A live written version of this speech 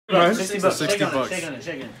Right? 60 bucks. 60 bucks. Shake on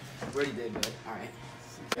it. Already did, bud. Alright.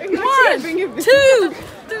 1, 2,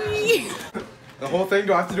 3. The whole thing?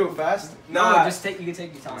 Do I have to do it fast? No, just take. You can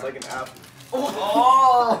take your time. It's like an apple.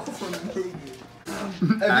 Oh!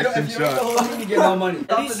 Action shot. You get no money.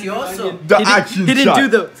 Delicioso. The action He didn't shot. do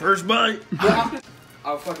the first bite.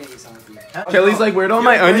 I'll fucking eat some with you. Kelly's like, where'd all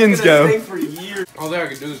my onions go? For years. Oh, there, I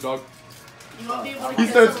can do this, dog. He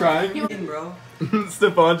starts crying. Bro.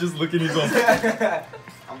 Stefan just looking, he's all.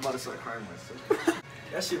 I'm about to start crying myself.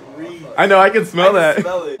 That shit reads. I know, I can smell that.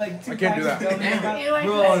 Smell it. I can't do that.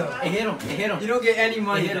 Bro, it hit him. You don't get any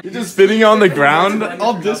money. You're just spitting on the ground,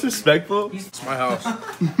 all disrespectful. It's my house.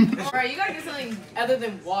 Alright, you gotta get something other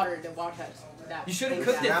than water has that. You should have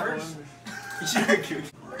cooked it first. You should have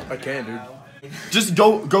cooked. I can't, dude. Just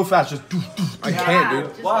go fast. Just I can't,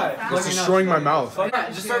 dude. Why? It's destroying my mouth.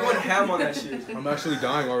 Just start going ham on that shit. I'm actually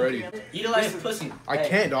dying already. Eat it like a pussy. I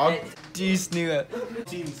can't, dog. Jeez, nigga.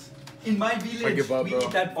 In my village, I give up, we bro. eat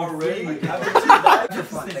that already. I think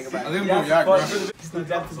I'm going yak, bro. I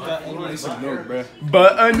need some milk, bro.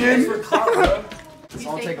 But onion. Let's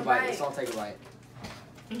all take a bite.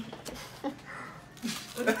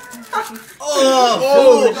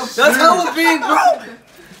 Oh, that's hella big,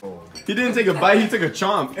 bro. He didn't take a bite, he took a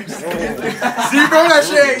chomp. See, bro, that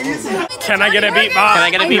shit ain't easy. Can I get a beatbox? Can I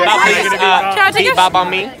get a beatbox? Beatbox on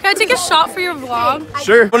me? Can I take a shot for your vlog?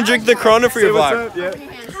 Sure. Want to drink the Corona for your vlog? Yeah.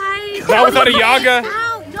 Hi. Not without a yaga.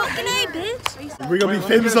 Ow, no, can I, bitch? We're gonna be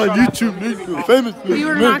famous on YouTube, nigga. Famous. You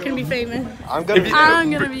are not gonna be famous. I'm gonna be. I'm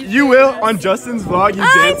gonna be. You will on Justin's vlog.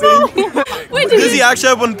 He's dancing. Wait, Does he actually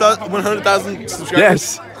have 100,000 subscribers?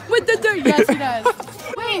 Yes. With the dirt, yes, he does.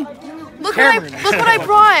 Wait, look what I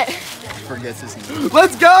brought. Forgets his name.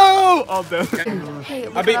 Let's go. All done. Hey,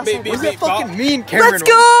 look What what else I does brought. that fucking mean, Cameron? Let's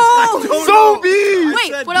go! So bees.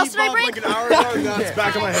 Wait, what else did I bring? Like an hour ago, That's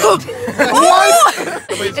back of my head.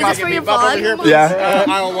 Is this for your vlog? Yeah.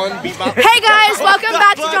 Aisle 1, beatbox. Hey guys, welcome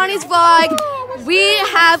back to Johnny's vlog. We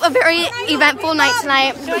have a very eventful night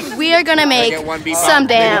tonight. We are gonna make some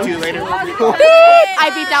damn. I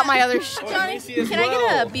beeped out my other. Johnny, can I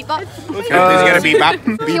get a beatbox? Please get a beatbox.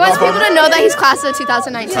 He wants people to know that he's class of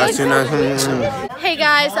 2019. Hey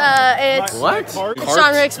guys, it's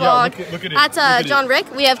John Rick's vlog. That's John Rick.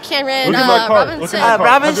 We have Cameron Robinson.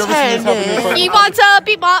 Bebop to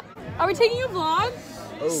bebop. Are we taking a vlog?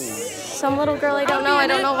 Some little girl I don't know. I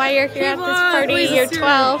don't know why you're here at this party. You're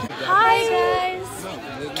 12. Hi guys.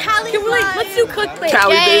 Cali. Let's do cook plate.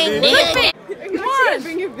 Cali, baby. 1,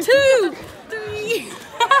 2, 3.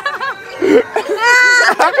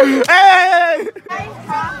 Hey!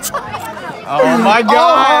 Oh my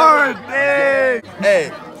God!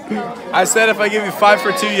 Hey, I said if I give you 5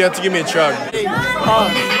 for 2, you have to give me a chug.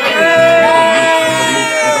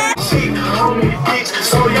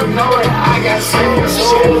 So you know it, I got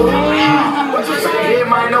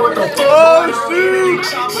Oh shoot!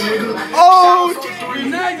 Oh!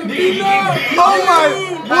 Oh my!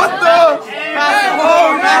 What the? Oh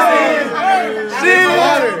man! Shit!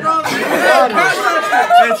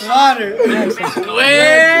 It's water.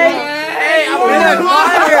 Hey, I'm gonna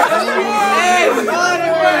water. Hey,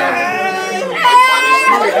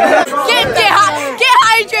 Get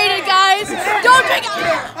hydrated, guys. Don't drink.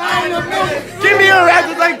 Give me a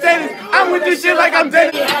racket like tennis. I'm with this shit like I'm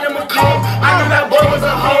tennis. I know that boy was a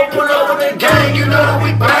hoe, pull up with the gang, you know that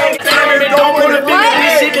we bang. Don't put a thing in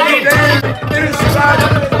this shit to get down.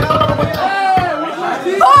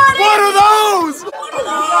 What are those?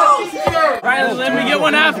 Riley, let me get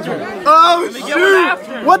one after. Oh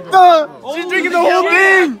shoot! What the? She's drinking the whole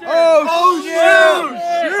thing. Oh shoot!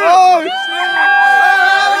 Oh shit!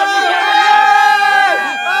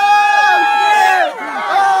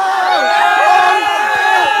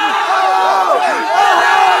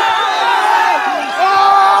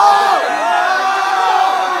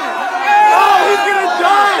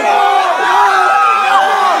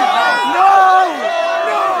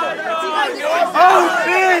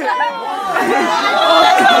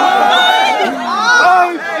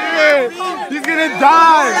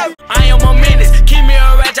 I am a menace, keep me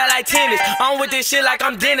a ratchet like tennis. I'm with this shit like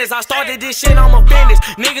I'm Dennis. I started this shit, I'm a business.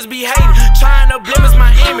 Niggas be hating, trying to blemish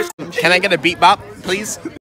my image. Can I get a beatbox, please?